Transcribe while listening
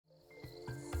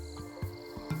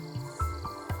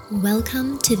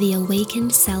Welcome to the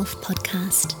Awakened Self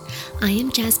podcast. I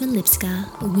am Jasmine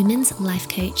Lipska, a women's life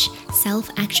coach,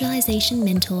 self-actualization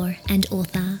mentor, and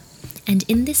author. And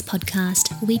in this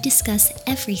podcast, we discuss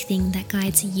everything that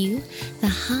guides you, the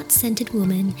heart-centered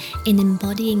woman, in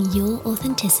embodying your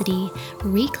authenticity,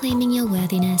 reclaiming your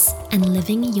worthiness, and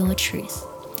living your truth.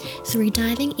 Through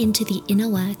diving into the inner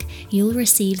work, you'll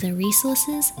receive the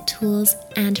resources, tools,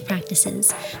 and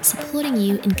practices supporting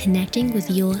you in connecting with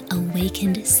your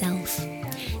awakened self.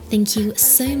 Thank you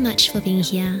so much for being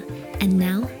here. And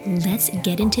now, let's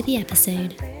get into the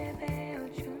episode.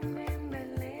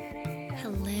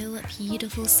 Hello,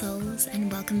 beautiful souls,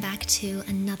 and welcome back to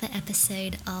another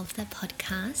episode of the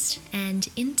podcast. And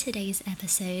in today's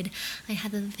episode, I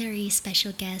have a very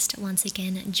special guest once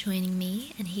again joining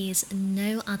me, and he is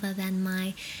no other than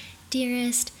my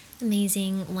dearest,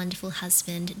 amazing, wonderful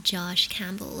husband, Josh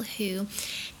Campbell, who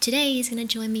today is going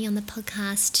to join me on the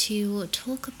podcast to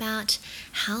talk about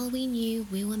how we knew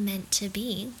we were meant to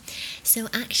be. So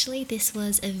actually, this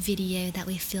was a video that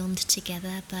we filmed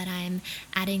together, but I'm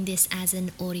adding this as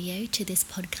an audio to this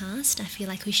podcast. I feel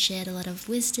like we shared a lot of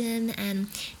wisdom and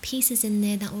pieces in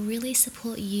there that will really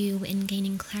support you in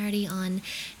gaining clarity on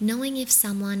knowing if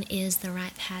someone is the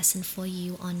right person for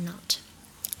you or not.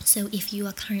 So if you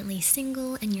are currently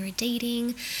single and you're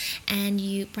dating and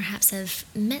you perhaps have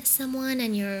met someone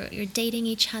and you're dating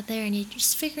each other and you're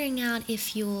just figuring out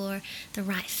if you're the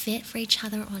right fit for each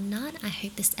other or not, I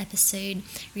hope this episode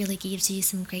really gives you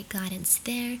some great guidance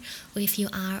there. Or if you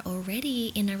are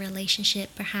already in a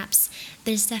relationship, perhaps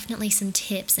there's definitely some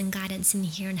tips and guidance in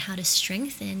here on how to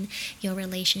strengthen your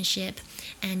relationship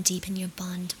and deepen your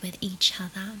bond with each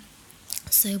other.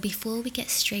 So before we get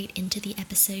straight into the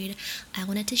episode, I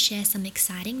wanted to share some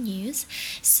exciting news.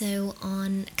 So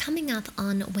coming up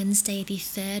on Wednesday, the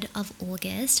 3rd of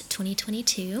August,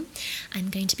 2022, I'm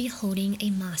going to be holding a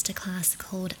masterclass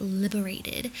called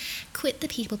Liberated, Quit the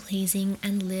People Pleasing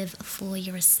and Live for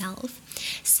Yourself.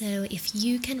 So if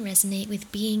you can resonate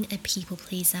with being a people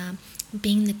pleaser,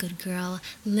 being the good girl,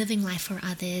 living life for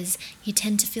others, you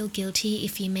tend to feel guilty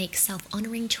if you make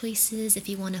self-honoring choices, if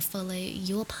you want to follow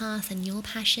your path and your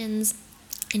passions,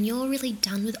 and you're really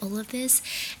done with all of this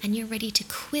and you're ready to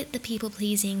quit the people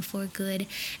pleasing for good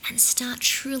and start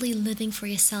truly living for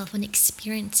yourself and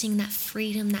experiencing that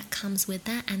freedom that comes with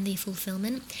that and the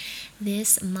fulfillment,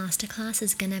 this masterclass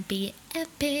is going to be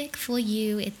epic for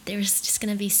you. There's just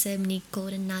going to be so many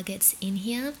golden nuggets in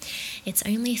here. It's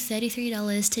only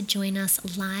 $33 to join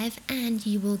us live, and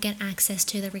you will get access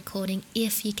to the recording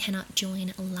if you cannot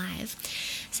join live.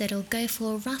 So it'll go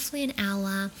for roughly an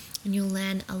hour, and you'll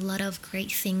learn a lot of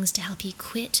great things to help you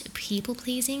quit people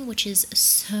pleasing, which is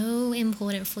so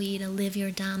important for you to live your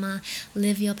dharma,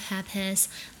 live your purpose,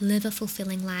 live a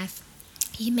fulfilling life.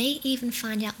 You may even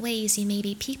find out ways you may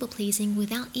be people-pleasing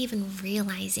without even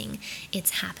realizing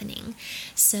it's happening.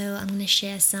 So I'm going to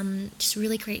share some just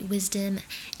really great wisdom,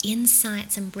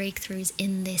 insights, and breakthroughs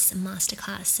in this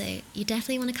masterclass. So you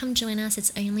definitely want to come join us.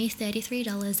 It's only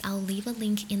 $33. I'll leave a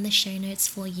link in the show notes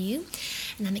for you,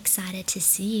 and I'm excited to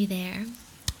see you there.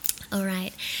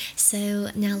 Alright,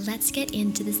 so now let's get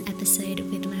into this episode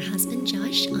with my husband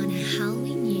Josh on how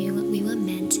we knew we were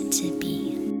meant to be.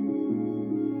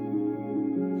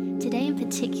 Today in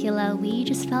particular, we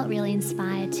just felt really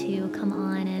inspired to come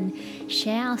on and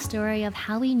share our story of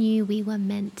how we knew we were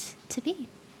meant to be.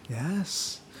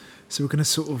 Yes. So we're going to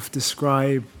sort of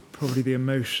describe probably the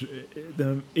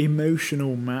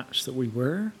emotional match that we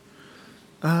were,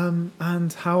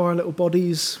 and how our little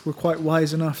bodies were quite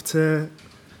wise enough to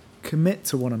commit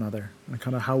to one another, and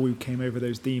kind of how we came over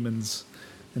those demons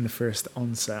in the first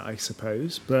onset, I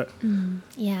suppose. But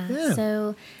yeah.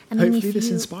 So I mean, hopefully this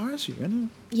inspires you, isn't it?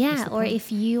 Yeah, or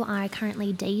if you are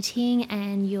currently dating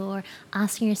and you're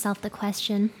asking yourself the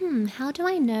question, how do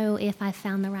I know if I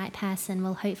found the right person?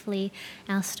 Well, hopefully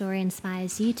our story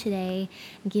inspires you today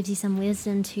and gives you some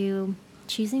wisdom to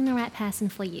choosing the right person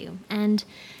for you. And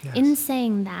in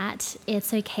saying that,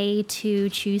 it's okay to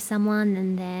choose someone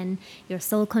and then your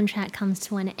soul contract comes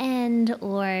to an end,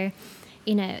 or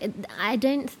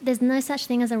there's no such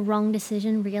thing as a wrong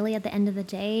decision, really. At the end of the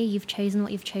day, you've chosen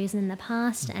what you've chosen in the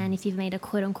past, and if you've made a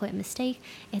quote-unquote mistake,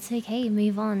 it's okay,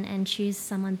 move on and choose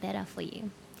someone better for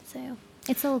you. So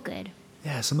it's all good.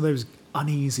 Yeah, some of those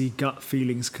uneasy gut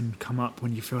feelings can come up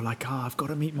when you feel like, I've got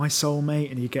to meet my soulmate,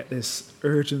 and you get this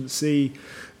urgency,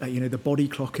 the body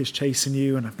clock is chasing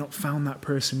you, and I've not found that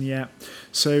person yet.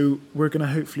 So we're going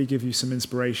to hopefully give you some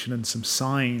inspiration and some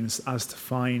signs as to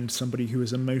find somebody who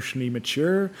is emotionally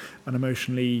mature and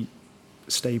emotionally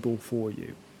stable for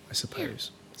you, I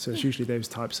suppose. So it's usually those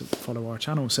types that follow our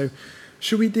channel. So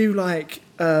should we do like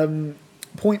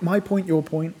my point, your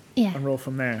point, Yeah. and roll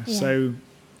from there. Yeah. So,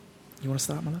 you want to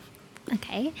start, my love?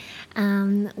 Okay.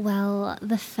 Well,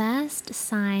 the first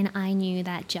sign I knew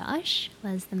that Josh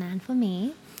was the man for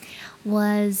me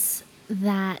was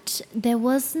that there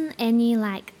wasn't any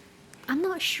like, I'm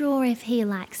not sure if he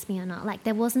likes me or not. Like,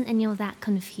 there wasn't any of that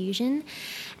confusion.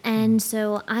 And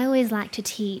so I always like to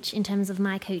teach in terms of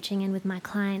my coaching and with my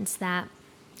clients that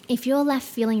if you're left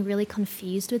feeling really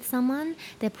confused with someone,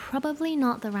 they're probably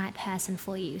not the right person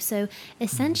for you. So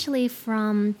essentially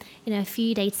from, a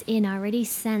few dates in, I already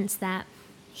sense that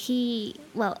he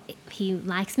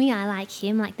likes me, I like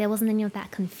him. Like, there wasn't any of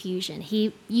that confusion.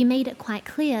 You made it quite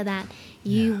clear that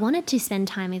you wanted to spend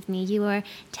time with me. You were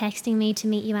texting me to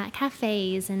meet you at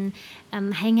cafes and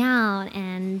hang out,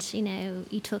 and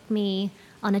you took me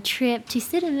on a trip to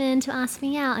Cinnamon to ask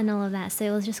me out and all of that. So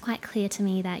it was just quite clear to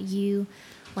me that you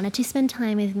wanted to spend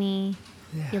time with me.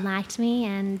 You liked me,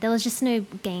 and there was just no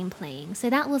game playing. So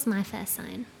that was my first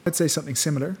sign. I'd say something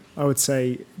similar. I would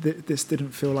say this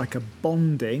didn't feel like a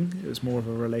bonding. It was more of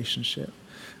a relationship.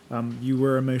 You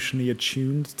were emotionally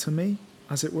attuned to me,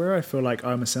 as it were. I feel like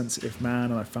I'm a sensitive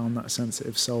man, and I found that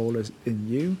sensitive soul in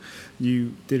you.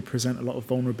 You did present a lot of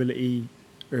vulnerability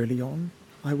early on,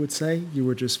 I would say. You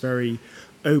were just very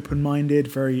open-minded,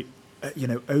 very,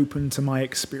 open to my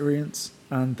experience.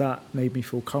 And that made me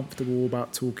feel comfortable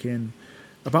about talking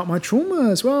about my trauma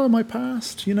as well, my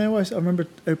past. I remember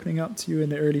opening up to you in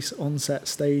the early onset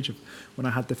stage of when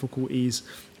I had difficulties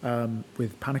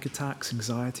with panic attacks,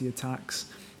 anxiety attacks.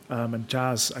 And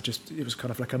Jazz, it was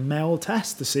kind of like a male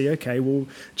test to see, okay, will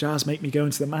Jazz make me go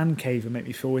into the man cave and make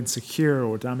me feel insecure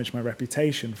or damage my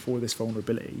reputation for this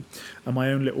vulnerability? And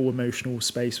my own little emotional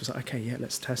space was like, okay, yeah,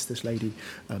 let's test this lady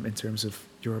in terms of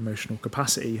your emotional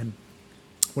capacity. And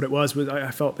what it was I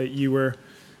felt that you were,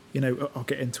 I'll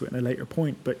get into it in a later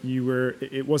point, but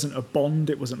it wasn't a bond.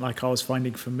 It wasn't like I was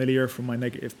finding familiar from my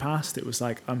negative past. It was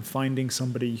like I'm finding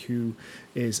somebody who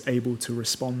is able to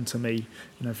respond to me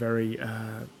in a very,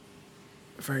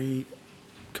 very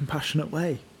compassionate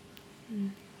way.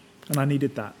 And I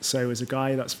needed that. So as a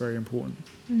guy, that's very important.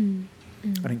 I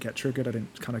didn't get triggered. I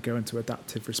didn't kind of go into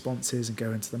adaptive responses and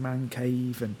go into the man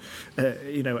cave. And,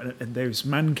 and those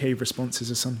man cave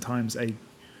responses are sometimes a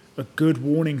good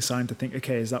warning sign to think,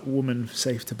 okay, is that woman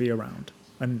safe to be around?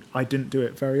 And I didn't do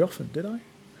it very often, did I?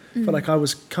 I felt like I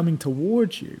was coming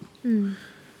towards you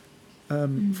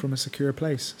from a secure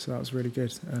place. So that was really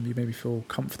good. You made me feel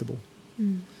comfortable.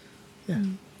 Yeah,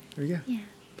 there you go. Yeah.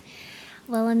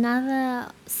 Well,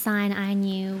 another sign I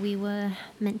knew we were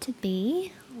meant to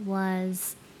be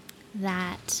was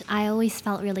that I always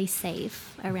felt really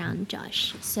safe around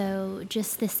Josh. So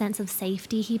just this sense of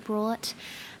safety he brought.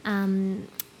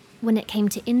 When it came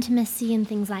to intimacy and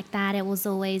things like that, it was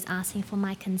always asking for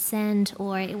my consent,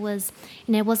 or it was,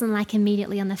 it wasn't like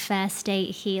immediately on the first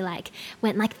date he like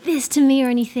went like this to me or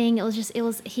anything.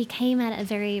 He came at it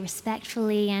very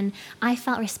respectfully, and I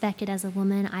felt respected as a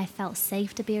woman. I felt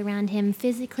safe to be around him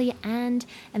physically and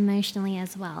emotionally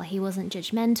as well. He wasn't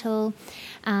judgmental.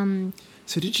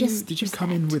 So did you come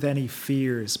in with any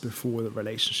fears before the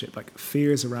relationship, like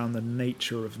fears around the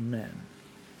nature of men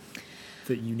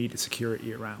that you needed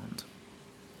security around?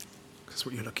 That's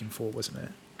what you're looking for, wasn't it?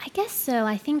 I guess so.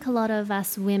 I think a lot of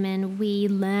us women, we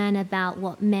learn about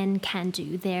what men can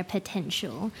do, their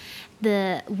potential,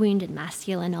 the wounded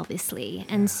masculine, obviously.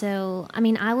 And so,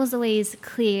 I was always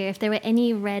clear if there were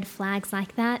any red flags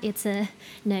like that,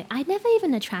 no. I never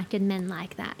even attracted men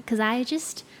like that, because I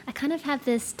kind of have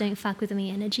this don't fuck with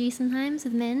me energy sometimes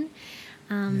with men.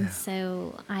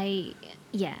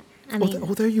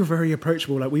 Although you're very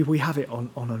approachable, like we have it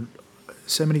on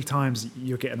so many times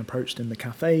you're getting approached in the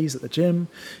cafes, at the gym.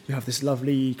 You have this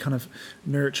lovely kind of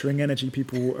nurturing energy.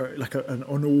 People are like an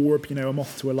orb, a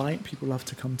moth to a light. People love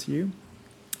to come to you.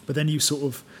 But then you sort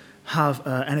of have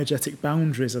energetic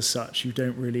boundaries as such. You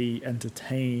don't really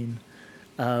entertain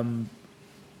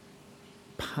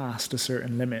past a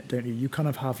certain limit, don't you? You kind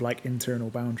of have like internal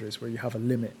boundaries where you have a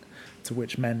limit to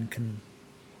which men can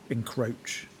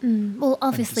encroach. Well,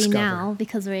 obviously now,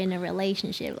 because we're in a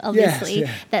relationship, obviously. Yes,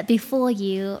 yeah. But before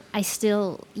I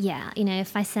still,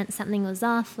 if I sensed something was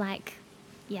off,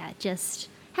 just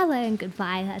hello and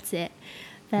goodbye, that's it.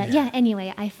 But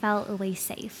anyway, I felt always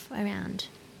safe around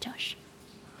Josh.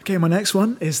 Okay, my next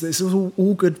one is this is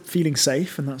all good, feeling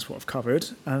safe, and that's what I've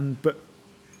covered. But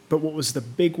what was the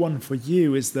big one for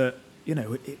you is that,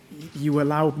 you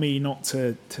allowed me not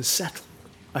to settle.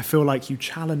 I feel like you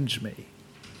challenge me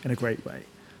in a great way.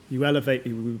 You elevate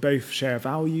me. We both share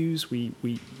values.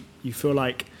 You feel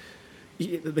like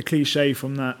the cliche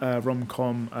from that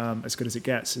rom-com, As Good As It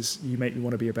Gets, is you make me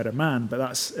want to be a better man. But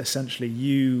that's essentially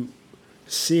you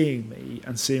seeing me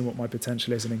and seeing what my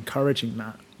potential is and encouraging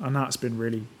that. And that's been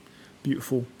really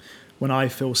beautiful. When I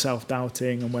feel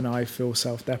self-doubting and when I feel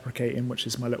self-deprecating, which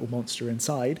is my little monster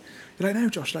inside, you're like, no,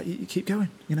 Josh, like you keep going,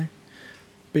 you know,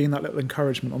 being that little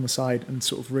encouragement on the side and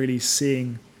sort of really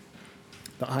seeing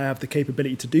that I have the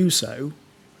capability to do so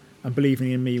and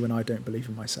believing in me when I don't believe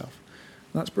in myself.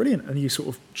 And that's brilliant. And you sort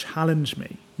of challenge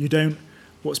me.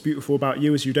 What's beautiful about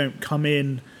you is you don't come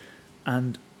in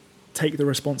and take the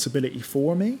responsibility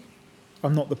for me.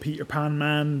 I'm not the Peter Pan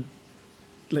man,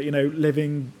 you know,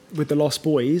 living with the lost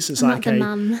boys. It's like, okay,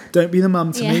 don't be the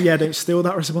mum to me. Yeah, don't steal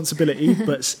that responsibility,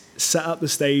 but set up the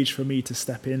stage for me to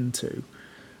step into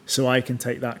so I can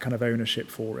take that kind of ownership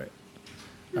for it.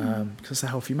 Because the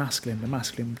healthy masculine, the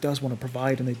masculine does want to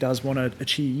provide and he does want to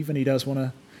achieve and he does want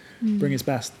to bring his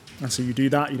best. And so you do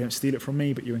that, you don't steal it from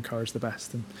me, but you encourage the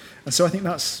best. And so I think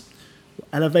that's what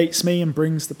elevates me and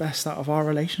brings the best out of our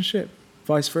relationship.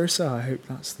 Vice versa, I hope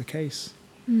that's the case.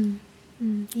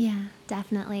 Yeah,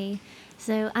 definitely.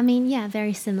 So, I mean, yeah,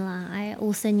 very similar. I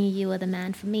also knew you were the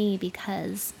man for me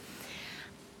because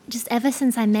just ever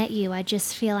since I met you, I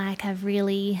just feel like I've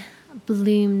really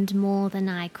bloomed more than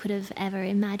I could have ever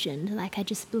imagined. Like I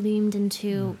just bloomed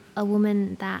into a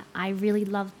woman that I really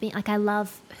love being. Like I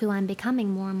love who I'm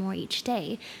becoming more and more each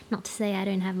day. Not to say I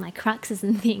don't have my cruxes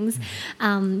and things,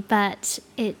 but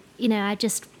it, you know, I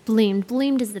just bloomed.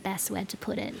 Bloomed is the best word to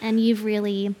put it. And you've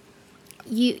really,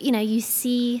 you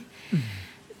see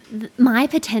my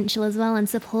potential as well and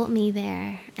support me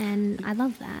there, and I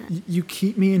love that. You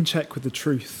keep me in check with the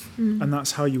truth, and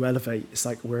that's how you elevate. It's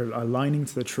like we're aligning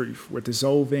to the truth. We're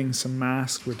dissolving some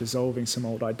masks, we're dissolving some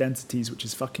old identities, which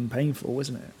is fucking painful,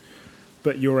 isn't it?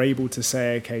 But you're able to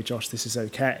say, okay, Josh, this is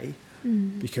okay,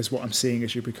 because what I'm seeing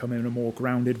is you're becoming a more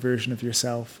grounded version of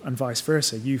yourself, and vice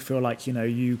versa. You feel like, you know,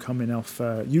 you coming off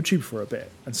YouTube for a bit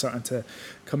and starting to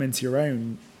come into your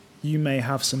own. You may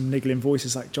have some niggling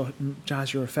voices like,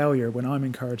 Jazz, you're a failure, when I'm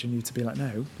encouraging you to be like,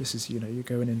 no, this is, you know, you're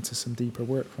going into some deeper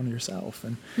work on yourself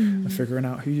and figuring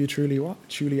out who you truly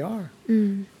are.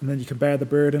 And then you can bear the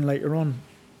burden later on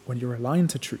when you're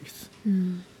aligned to truth.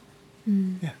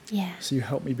 Yeah. So you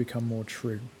help me become more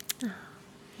true.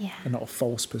 And not a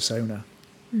false persona.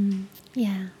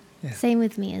 Yeah. Same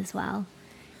with me as well.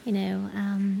 You know,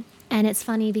 and it's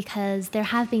funny because there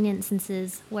have been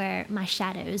instances where my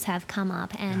shadows have come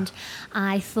up and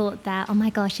I thought that, oh my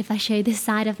gosh, if I show this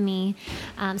side of me,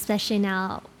 especially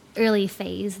now early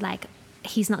phase, like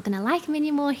he's not going to like me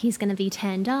anymore, he's going to be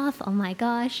turned off, oh my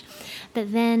gosh.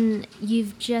 But then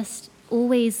you've just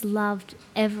always loved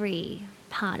every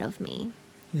part of me.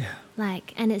 Yeah.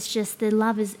 Like, and it's just, the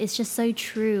love it's just so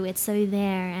true. It's so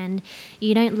there. And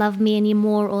you don't love me any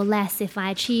more or less if I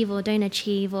achieve or don't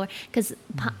achieve, or because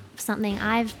something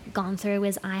I've gone through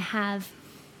is I have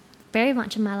very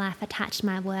much in my life attached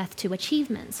my worth to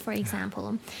achievements, for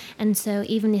example. And so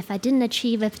even if I didn't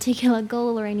achieve a particular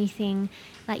goal or anything,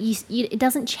 like it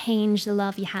doesn't change the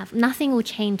love you have. Nothing will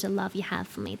change the love you have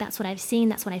for me. That's what I've seen.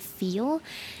 That's what I feel.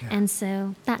 And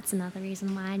so that's another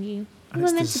reason why I knew we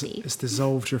were meant to be. It's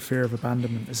dissolved your fear of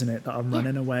abandonment, isn't it? That I'm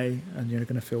running away and you're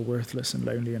going to feel worthless and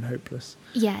lonely and hopeless.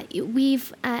 Yeah,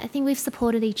 I think we've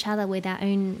supported each other with our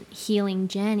own healing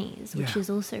journeys, which is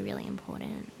also really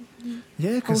important.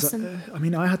 Yeah, because I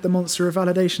mean, I had the monster of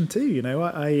validation too. You know,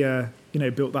 I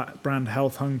built that brand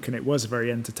Health Hunk, and it was a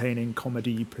very entertaining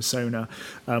comedy persona,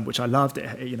 which I loved.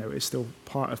 It's still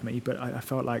part of me, but I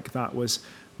felt like that was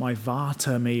my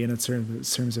Vata me in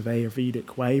terms of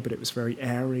Ayurvedic way, but it was very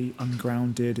airy,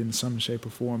 ungrounded in some shape or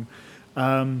form.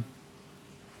 I'm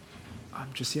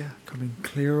just coming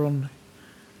clear on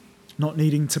not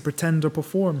needing to pretend or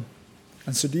perform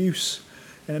and seduce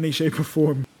in any shape or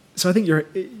form. So I think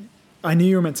I knew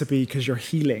you were meant to be because you're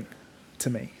healing to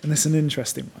me. And this is an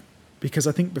interesting one. Because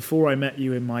I think before I met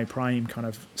you in my prime kind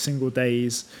of single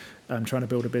days, trying to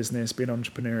build a business, being an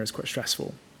entrepreneur is quite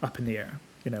stressful, up in the air.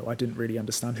 You know, I didn't really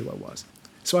understand who I was.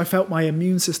 So I felt my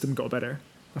immune system got better.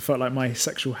 I felt like my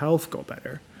sexual health got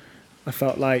better. I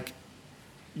felt like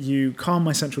you calmed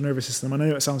my central nervous system. I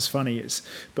know it sounds funny,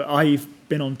 but I've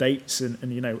been on dates and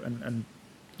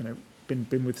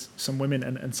been with some women,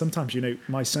 and sometimes, you know,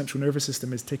 my central nervous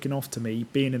system is ticking off to me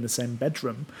being in the same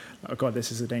bedroom. Oh God,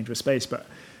 this is a dangerous space. But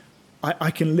I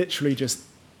can literally just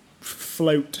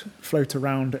float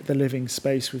around the living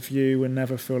space with you and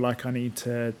never feel like I need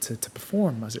to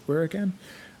perform, as it were, again.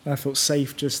 I felt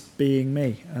safe just being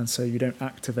me, and so you don't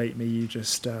activate me, you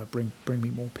just bring me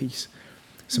more peace.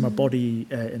 So my body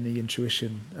in the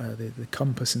intuition, the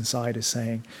compass inside is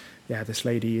saying, yeah, this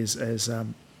lady is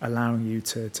allowing you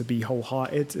to be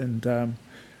wholehearted and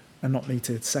not need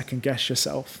to second guess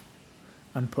yourself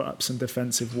and put up some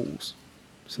defensive walls.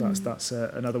 So that's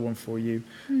another one for you.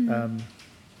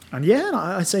 And yeah,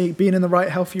 I say being in the right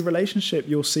healthy relationship,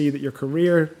 you'll see that your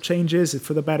career changes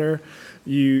for the better.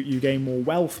 You gain more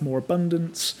wealth, more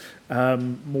abundance,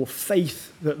 more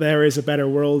faith that there is a better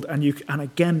world. And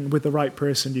again, with the right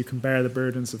person, you can bear the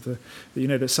burdens of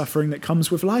the suffering that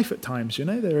comes with life at times.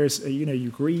 There is, you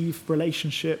grieve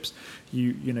relationships.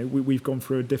 We've gone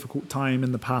through a difficult time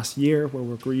in the past year where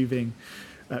we're grieving,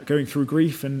 going through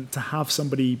grief, and to have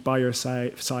somebody by your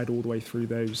side all the way through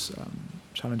those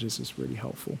challenges is really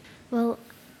helpful. Well,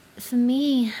 for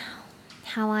me,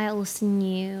 how I also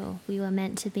knew we were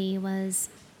meant to be was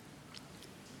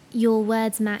your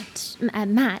words match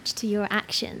to your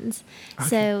actions. Okay.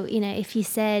 So, if you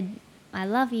said, I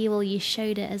love you, well, you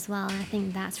showed it as well. And I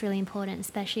think that's really important,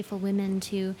 especially for women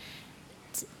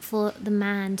for the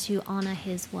man to honor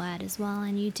his word as well.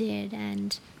 And you did.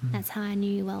 And that's how I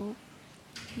knew, well,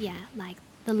 yeah, like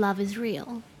the love is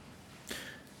real.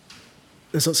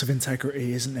 There's lots of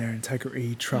integrity, isn't there?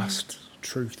 Integrity, trust,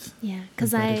 truth. Yeah,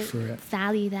 because I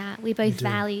value that. We both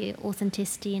value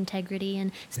authenticity, integrity.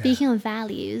 And speaking of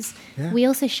values, we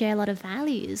also share a lot of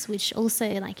values, which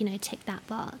also, tick that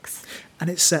box. And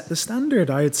it set the standard,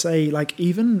 I would say.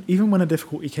 Even when a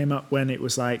difficulty came up, when it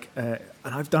was and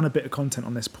I've done a bit of content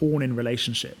on this, porn in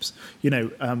relationships.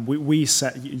 We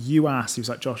set, you asked, he was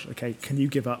like, Josh, okay, can you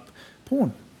give up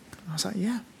porn? I was like,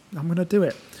 yeah, I'm going to do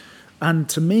it. And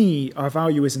to me, our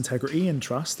value is integrity and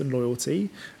trust and loyalty.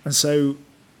 And so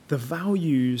the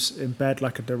values embed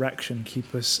like a direction, keep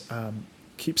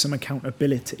some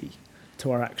accountability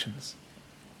to our actions.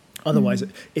 Otherwise,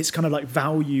 it's kind of like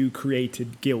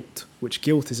value-created guilt, which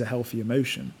guilt is a healthy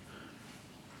emotion.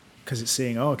 Because it's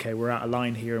seeing, okay, we're out of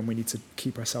line here and we need to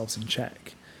keep ourselves in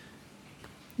check.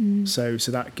 So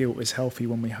that guilt is healthy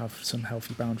when we have some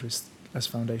healthy boundaries as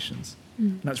foundations.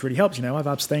 And that's really helped. I've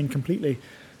abstained completely.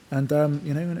 And,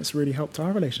 and it's really helped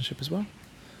our relationship as well.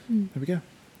 There we go.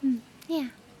 Yeah.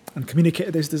 And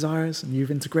communicated those desires, and you've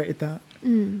integrated that.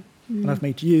 And I've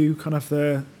made you kind of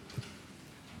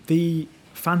the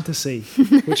fantasy,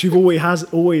 which you've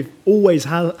always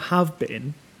have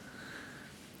been.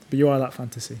 But you are that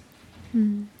fantasy.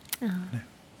 No.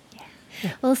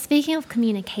 Yeah. Well, speaking of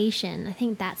communication, I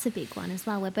think that's a big one as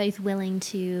well. We're both willing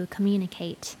to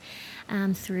communicate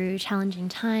through challenging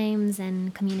times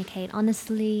and communicate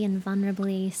honestly and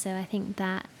vulnerably. So I think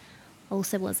that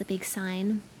also was a big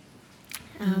sign.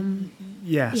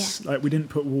 Yes, we didn't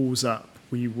put walls up.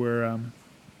 We're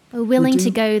willing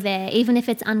to go there, even if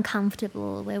it's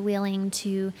uncomfortable. We're willing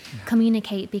to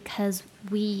communicate because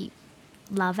we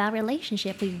love our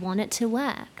relationship. We want it to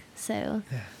work. So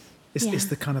it's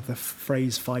the kind of the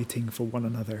phrase fighting for one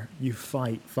another. You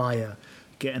fight via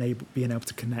being able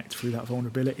to connect through that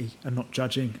vulnerability and not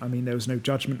judging. I mean, there was no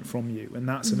judgment from you, and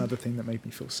that's another thing that made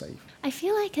me feel safe. I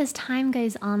feel like as time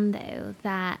goes on, though,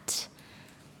 that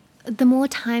the more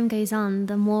time goes on,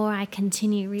 the more I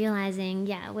continue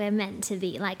realizing, we're meant to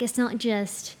be. It's not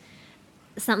just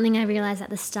something I realized at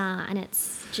the start and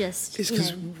it's just,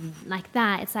 like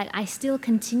that. It's I still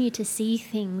continue to see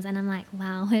things and I'm like,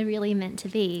 wow, we're really meant to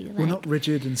be. We're not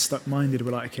rigid and stuck-minded.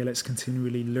 We're okay, let's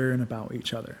continually learn about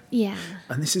each other. Yeah.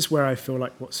 And this is where I feel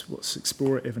like what's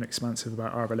explorative and expansive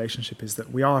about our relationship is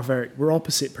that we're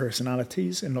opposite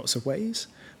personalities in lots of ways.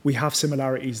 We have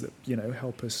similarities that,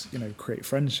 help us, create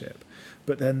friendship.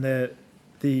 But then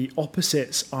the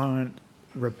opposites aren't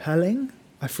repelling.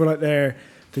 I feel like they're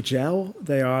the gel.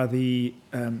 They are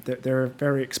they're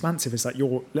very expansive. It's like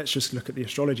let's just look at the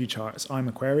astrology charts. I'm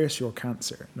Aquarius, you're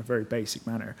Cancer, in a very basic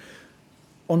manner.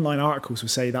 Online articles will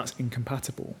say that's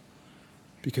incompatible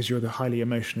because you're the highly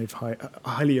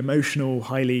emotional,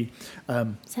 highly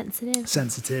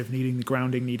sensitive, needing the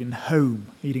grounding, needing home,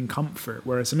 needing comfort.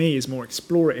 Whereas me is more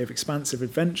explorative, expansive,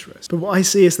 adventurous. But what I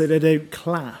see is that they don't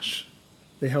clash.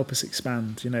 They help us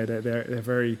expand. They're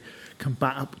very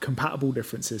compatible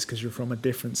differences because you're from a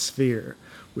different sphere,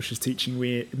 which is teaching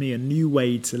me a new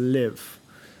way to live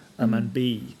and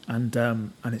be, and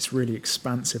it's really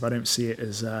expansive. I don't see it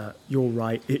as you're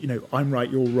right, I'm right,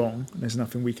 you're wrong, and there's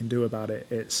nothing we can do about it.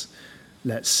 It's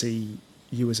let's see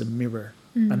you as a mirror,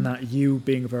 and that you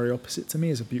being very opposite to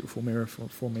me is a beautiful mirror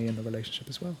for me in the relationship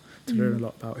as well, to learn a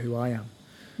lot about who I am,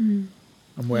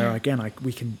 and where again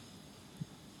we can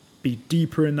be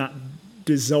deeper in that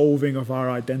dissolving of our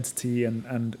identity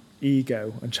and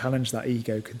ego and challenge that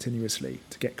ego continuously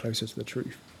to get closer to the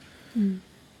truth.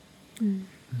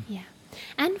 Yeah.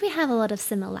 And we have a lot of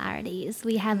similarities.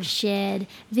 We have shared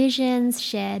visions,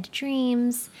 shared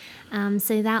dreams.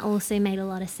 So that also made a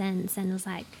lot of sense and was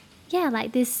like, yeah,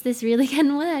 like this really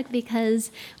can work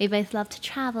because we both love to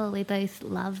travel. We both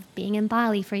love being in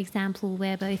Bali, for example.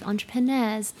 We're both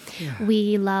entrepreneurs. Yeah.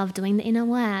 We love doing the inner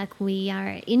work. We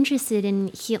are interested in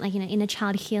inner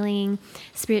child healing,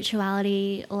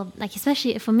 spirituality, or like,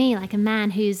 especially for me, like a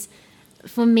man who's,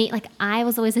 for me, like I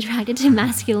was always attracted to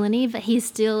masculinity, but he's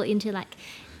still into like,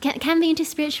 can be into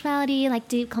spirituality, like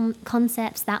deep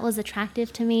concepts. That was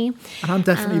attractive to me. And I'm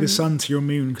definitely the sun to your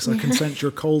moon because I can sense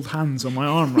your cold hands on my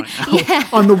arm right now.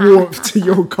 I'm the warmth to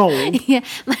your cold. Yeah,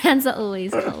 my hands are always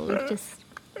cold. Just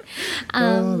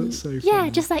that's so yeah,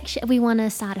 funny. just like we want to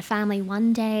start a family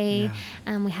one day,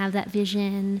 and we have that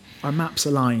vision. Our maps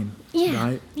align,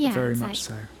 right? Yeah, Very it's much like,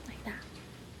 so. like that.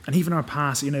 And even our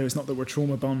past, it's not that we're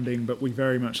trauma bonding, but we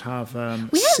very much have We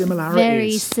have similarities.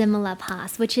 very similar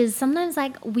past, which is sometimes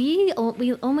like we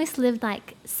almost lived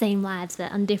like same lives,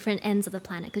 but on different ends of the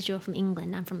planet. Because you're from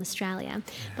England, I'm from Australia,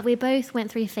 but we both went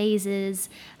through phases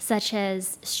such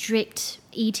as strict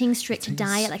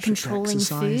diet, like controlling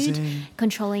food,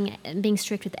 being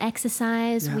strict with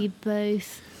exercise. Yeah.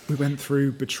 We went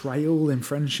through betrayal in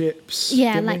friendships.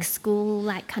 yeah, didn't like we? school,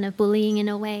 like kind of bullying in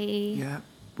a way. Yeah,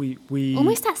 we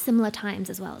Almost at similar times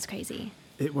as well. It's crazy.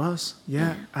 It was,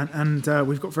 yeah. And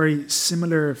we've got very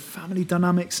similar family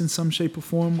dynamics in some shape or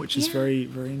form, which is very,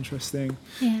 very interesting.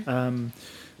 Yeah.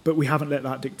 But we haven't let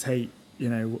that dictate,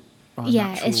 our Yeah,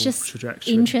 natural it's just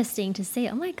trajectory. interesting to see.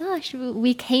 Oh my gosh,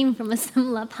 we came from a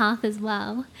similar path as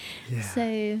well. Yeah. So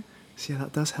yeah,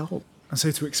 that does help. And so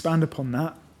to expand upon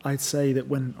that, I'd say that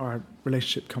when our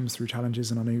relationship comes through challenges,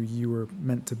 and I know you were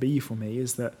meant to be for me,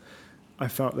 is that I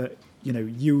felt that,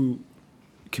 you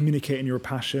communicating your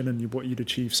passion and what you'd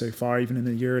achieved so far, even in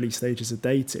the early stages of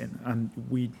dating, and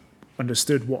we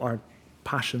understood what our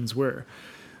passions were,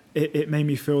 it made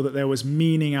me feel that there was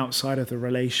meaning outside of the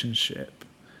relationship,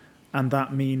 and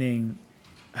that meaning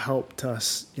helped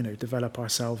us, develop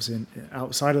ourselves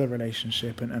outside of the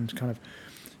relationship and kind of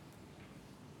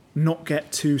not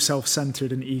get too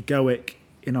self-centered and egoic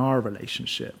in our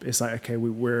relationship. It's like, okay,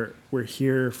 we're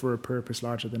here for a purpose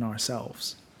larger than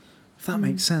ourselves. If that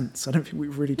makes sense. I don't think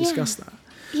we've really discussed that.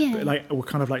 yeah, But like we're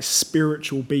kind of like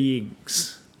spiritual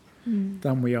beings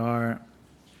than we are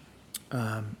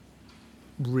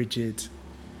rigid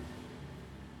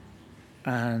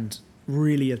and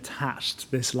really attached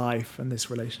to this life and this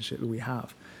relationship that we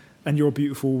have. And your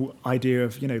beautiful idea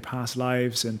of, past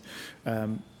lives and,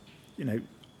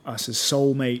 us as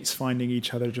soulmates finding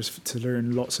each other just to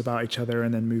learn lots about each other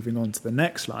and then moving on to the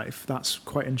next life. That's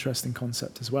quite an interesting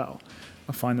concept as well.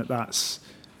 I find that that's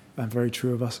very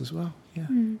true of us as well. Yeah.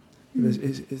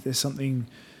 There's something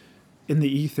in the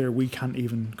ether we can't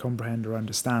even comprehend or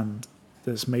understand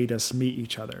that's made us meet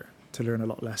each other to learn a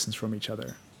lot of lessons from each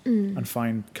other and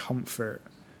find comfort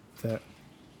that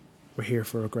we're here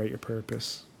for a greater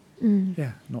purpose.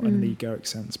 Yeah, not in an egoic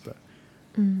sense, but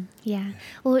yeah.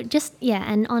 Well,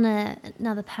 and on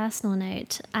another personal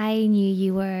note, I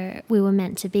knew we were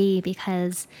meant to be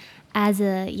because as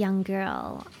a young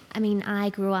girl, I mean, I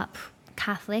grew up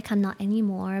Catholic. I'm not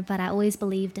anymore, but I always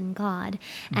believed in God.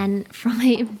 And from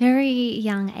a very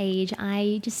young age,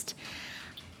 I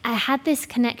had this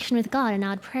connection with God, and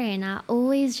I'd pray, and I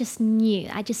always just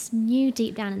knew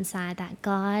deep down inside that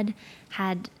God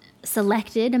had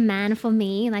selected a man for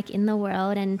me, like in the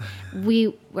world, and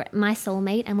we were my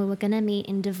soulmate, and we were gonna meet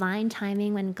in divine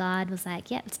timing when God was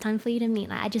like, yeah, it's time for you to meet.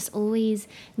 Like I just always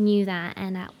knew that,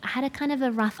 and I had a kind of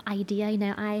a rough idea,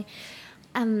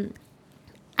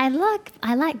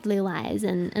 I like blue eyes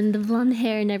and the blonde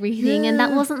hair and everything, and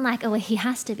that wasn't like, oh, he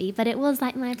has to be, but it was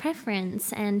like my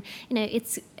preference. And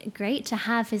it's great to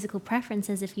have physical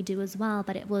preferences if you do as well,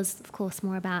 but it was of course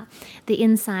more about the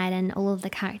inside and all of the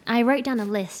character. I wrote down a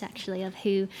list actually of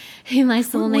who my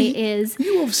soulmate is.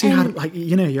 You obviously had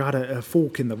you had a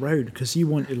fork in the road because you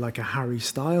wanted like a Harry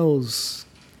Styles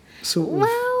sort of.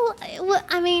 Well,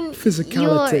 I mean,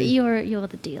 physicality. You're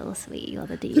the deal, sweet. You're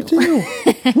the deal.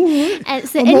 The deal. And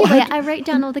so anyway, I wrote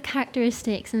down all the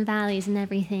characteristics and values and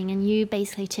everything, and you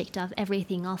basically ticked off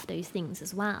everything off those things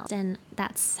as well. And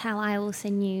that's how I also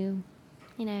knew,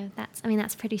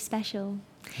 that's pretty special.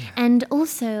 Yeah. And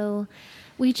also,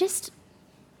 we just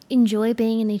enjoy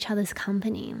being in each other's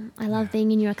company. I love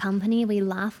being in your company. We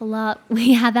laugh a lot.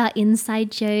 We have our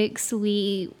inside jokes.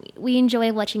 We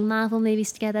enjoy watching Marvel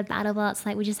movies together, BattleBots.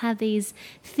 Like we just have these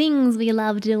things we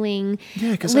love doing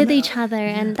with each other,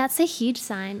 and that's a huge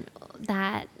sign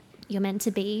that you're meant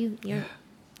to be.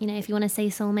 If you want to say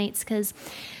soulmates, because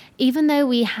even though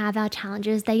we have our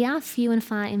challenges, they are few and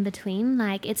far in between.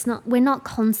 Like we're not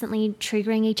constantly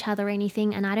triggering each other or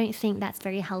anything, and I don't think that's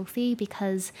very healthy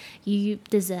because you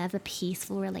deserve a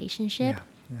peaceful relationship.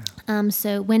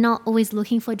 So we're not always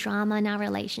looking for drama in our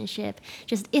relationship.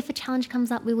 Just if a challenge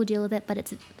comes up, we will deal with it, but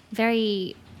it's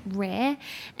very rare.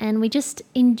 And we just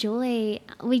enjoy,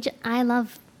 I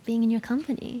love being in your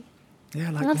company. Yeah,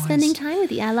 likewise. I love spending time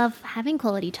with you. I love having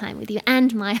quality time with you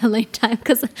and my alone time,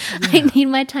 because I need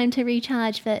my time to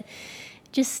recharge. But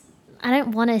just, I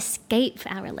don't want to escape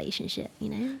our relationship, you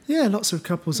know? Yeah, lots of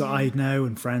couples that I know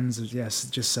and friends, yes,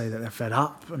 just say that they're fed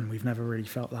up, and we've never really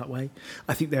felt that way.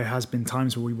 I think there has been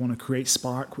times where we want to create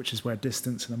spark, which is where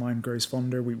distance and the mind grows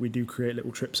fonder. We do create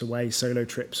little trips away, solo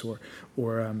trips, or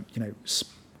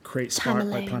create spark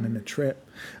by planning a trip.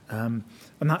 And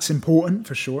that's important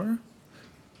for sure.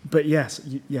 But yes,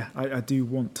 I do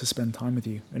want to spend time with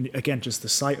you. And again, just the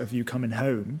sight of you coming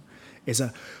home is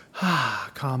a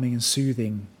calming and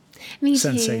soothing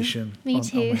sensation on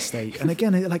my state. And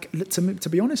again, to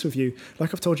be honest with you,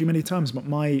 like I've told you many times, but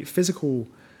my physical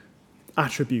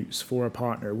attributes for a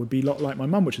partner would be a lot like my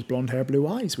mum, which is blonde hair, blue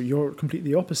eyes, but you're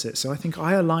completely the opposite. So I think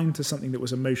I aligned to something that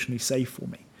was emotionally safe for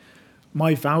me.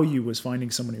 My value was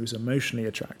finding someone who was emotionally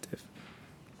attractive.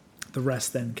 The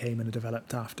rest then came and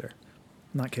developed after.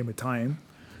 And that came with time.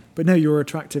 But no, you're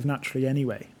attractive naturally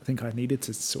anyway. I think I needed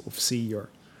to sort of see your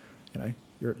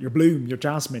bloom, your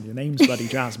jasmine. Your name's bloody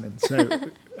Jasmine. So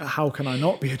how can I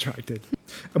not be attracted?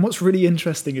 And what's really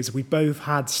interesting is we both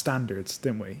had standards,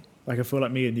 didn't we? Like I feel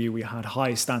like me and you, we had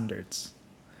high standards.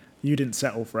 You didn't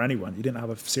settle for anyone. You didn't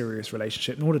have a serious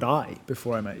relationship, nor did I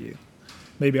before I met you.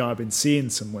 Maybe I'd been seeing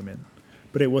some women,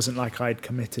 but it wasn't like I'd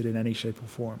committed in any shape or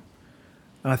form.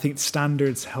 And I think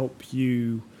standards help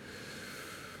you...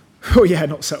 Oh yeah,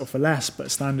 not settle for less,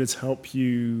 but standards help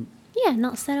you... Yeah,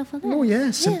 not settle for less. Oh yeah,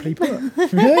 simply put.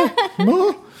 Yeah,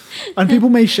 more. And people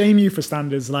may shame you for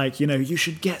standards like, you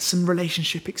should get some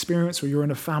relationship experience, or you're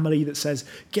in a family that says,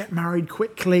 get married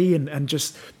quickly and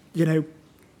just,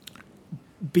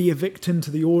 be a victim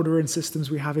to the order and systems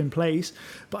we have in place.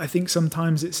 But I think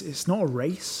sometimes it's not a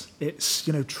race. It's,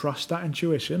 trust that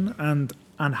intuition and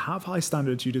have high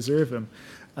standards. You deserve them.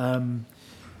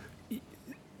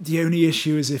 The only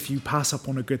issue is if you pass up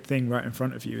on a good thing right in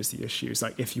front of you is the issue. It's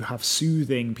like if you have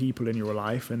soothing people in your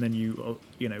life and then you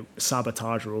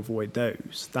sabotage or avoid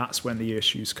those, that's when the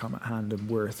issues come at hand and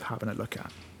worth having a look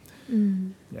at.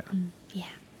 Yeah.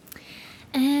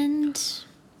 And,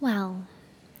 well,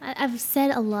 I've said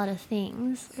a lot of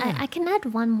things. Yeah. I can add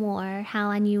one more, how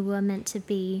I knew we were meant to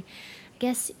be. I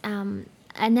guess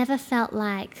I never felt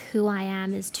like who I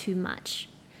am is too much.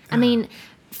 I mean...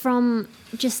 From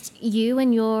just you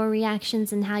and your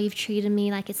reactions and how you've treated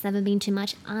me like it's never been too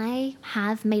much, I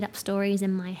have made up stories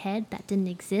in my head that didn't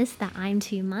exist, that I'm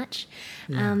too much.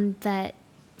 That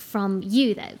from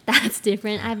you, that's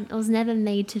different. I was never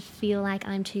made to feel like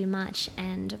I'm too much.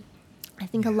 And I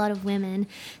think a lot of women,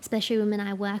 especially women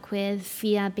I work with,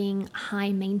 fear being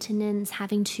high maintenance,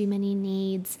 having too many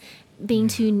needs, being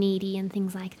too needy and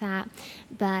things like that.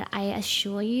 But I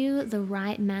assure you, the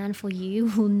right man for you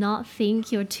will not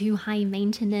think you're too high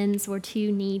maintenance or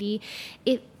too needy.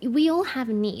 We all have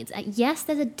needs. Yes,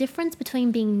 there's a difference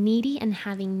between being needy and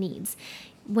having needs.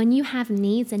 When you have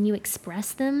needs and you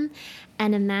express them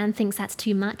and a man thinks that's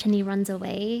too much and he runs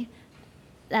away,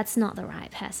 that's not the right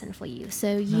person for you.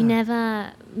 So you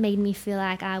never made me feel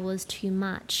like I was too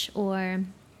much or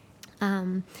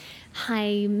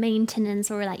high maintenance,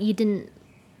 or like you didn't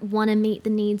want to meet the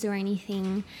needs or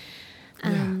anything.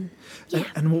 And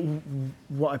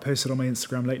what I posted on my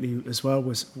Instagram lately as well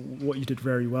was what you did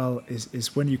very well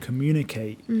is when you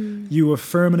communicate, you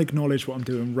affirm and acknowledge what I'm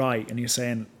doing right, and you're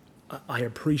saying, I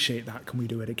appreciate that. Can we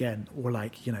do it again? Or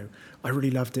like, I really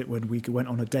loved it when we went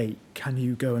on a date. Can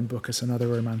you go and book us another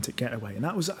romantic getaway? And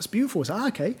that's beautiful. It's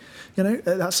okay.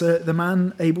 That's the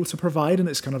man able to provide, and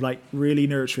it's kind of like really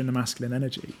nurturing the masculine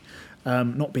energy.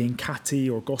 Not being catty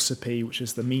or gossipy, which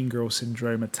is the mean girl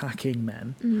syndrome, attacking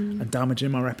men and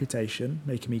damaging my reputation,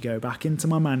 making me go back into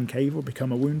my man cave or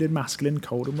become a wounded masculine,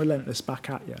 cold and relentless back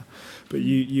at you. But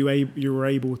you were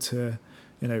able to,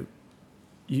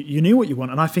 you knew what you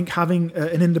want. And I think having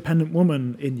an independent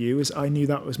woman in you, is I knew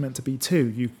that was meant to be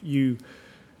too. You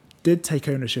did take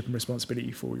ownership and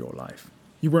responsibility for your life.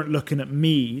 You weren't looking at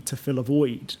me to fill a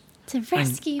void. To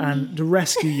rescue me. And to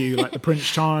rescue you like the Prince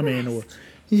Charming or...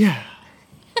 Yeah.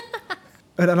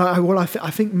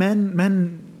 I think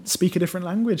men speak a different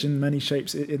language in many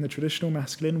shapes. In the traditional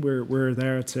masculine, we're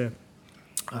there to,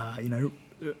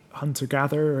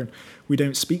 hunter-gatherer, and we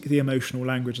don't speak the emotional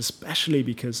language, especially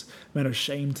because men are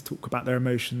ashamed to talk about their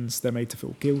emotions. They're made to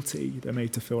feel guilty. They're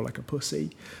made to feel like a pussy,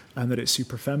 and that it's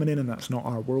super feminine, and that's not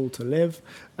our world to live.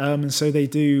 And so they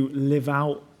do live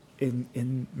out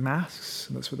in masks,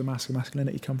 and that's where the mask of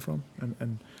masculinity come from.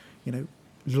 And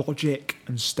logic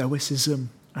and stoicism,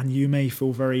 and you may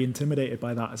feel very intimidated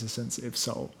by that as a sensitive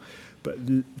soul,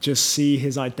 but just see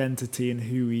his identity and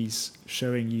who he's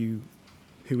showing you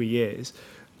who he is,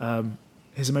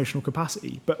 his emotional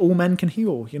capacity. But all men can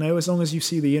heal, you know, as long as you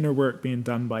see the inner work being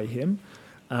done by him,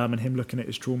 and him looking at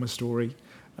his trauma story,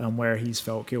 where he's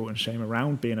felt guilt and shame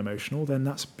around being emotional, then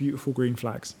that's beautiful green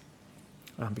flags,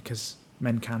 because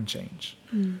men can change.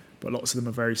 But lots of them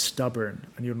are very stubborn,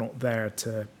 and you're not there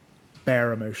to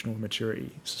bear emotional maturity.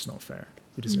 It's just not fair.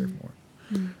 You deserve more.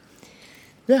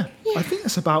 Yeah, I think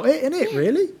that's about it, isn't it?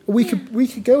 Really, we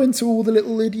could go into all the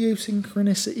little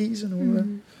idiosyncronicities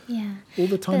and all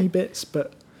the tiny bits,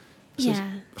 but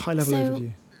high level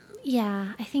overview.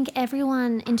 Yeah, I think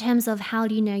everyone, in terms of how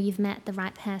do you know you've met the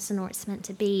right person or it's meant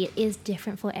to be, it is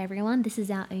different for everyone. This is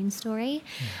our own story,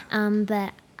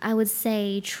 but I would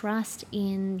say trust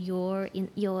in your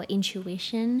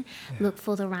intuition. Look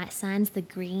for the right signs, the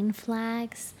green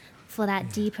flags, for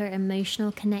that deeper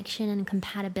emotional connection and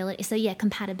compatibility. So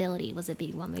compatibility was a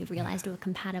big one. We realized we were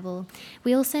compatible.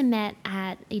 We also met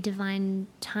at a divine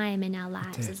time in our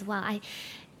lives as well.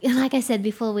 Like I said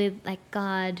before, with like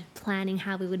God planning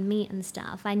how we would meet and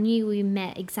stuff, I knew we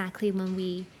met exactly when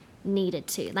we needed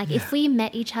to. Like if we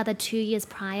met each other 2 years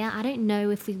prior, I don't know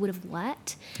if we would have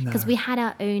worked, because we had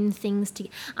our own things to.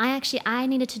 I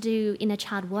needed to do inner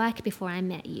child work before I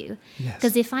met you,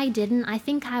 because if I didn't, I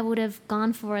think I would have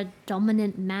gone for a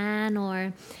dominant man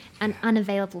or an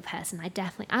unavailable person.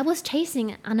 I was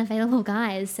chasing unavailable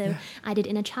guys, so I did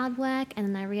inner child work,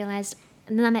 and then I realized.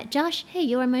 And then I met Josh. Hey,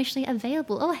 you're emotionally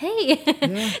available. Oh, hey.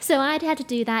 So I'd had to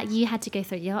do that. You had to go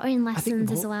through your own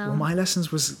lessons as well. Well, my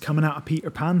lessons was coming out of Peter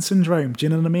Pan syndrome. Do you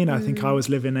know what I mean? I think I was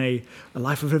living a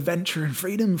life of adventure and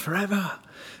freedom forever.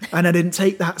 And I didn't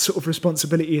take that sort of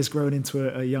responsibility as growing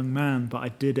into a young man, but I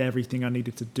did everything I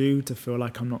needed to do to feel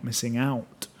like I'm not missing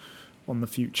out on the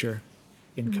future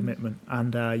in commitment.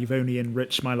 And you've only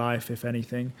enriched my life, if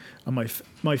anything. And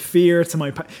my fear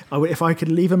to if I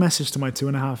could leave a message to my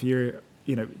 2.5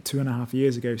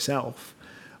 years ago self,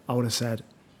 I would have said,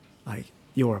 like,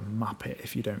 you're a muppet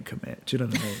if you don't commit. Do you know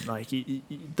what I mean? Like,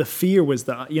 the fear was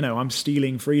that, you know, I'm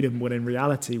stealing freedom, when in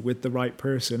reality, with the right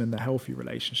person and the healthy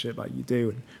relationship like you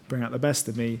do and bring out the best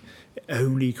of me, it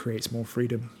only creates more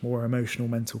freedom, more emotional,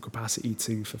 mental capacity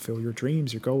to fulfill your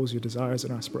dreams, your goals, your desires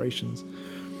and aspirations.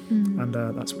 And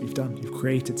that's what you've done. You've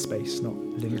created space, not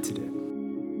limited it.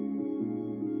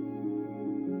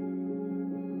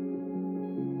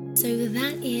 So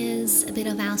that is a bit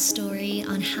of our story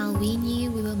on how we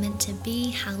knew we were meant to be,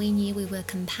 how we knew we were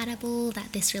compatible,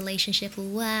 that this relationship will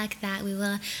work, that we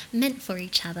were meant for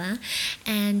each other.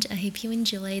 And I hope you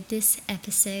enjoyed this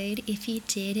episode. If you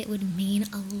did, it would mean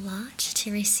a lot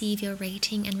to receive your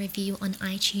rating and review on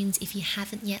iTunes. If you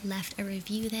haven't yet left a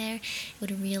review there, it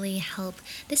would really help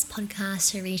this podcast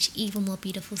to reach even more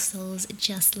beautiful souls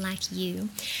just like you.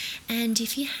 And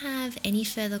if you have any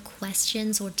further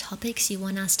questions or topics you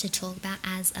want us to talk about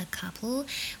as a couple,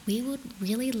 we would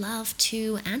really love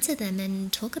to answer them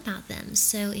and talk about them.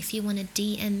 So if you want to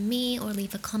DM me or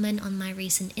leave a comment on my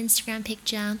recent Instagram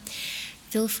picture,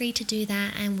 feel free to do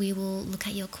that, and we will look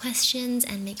at your questions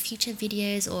and make future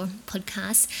videos or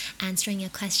podcasts answering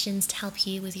your questions to help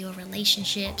you with your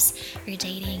relationships, your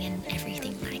dating, and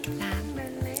everything like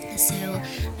that. So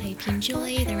I hope you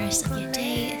enjoy the rest of your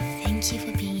day. Thank you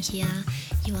for being here.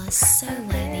 You are so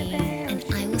worthy, and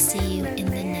I will see you in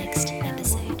the next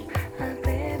episode.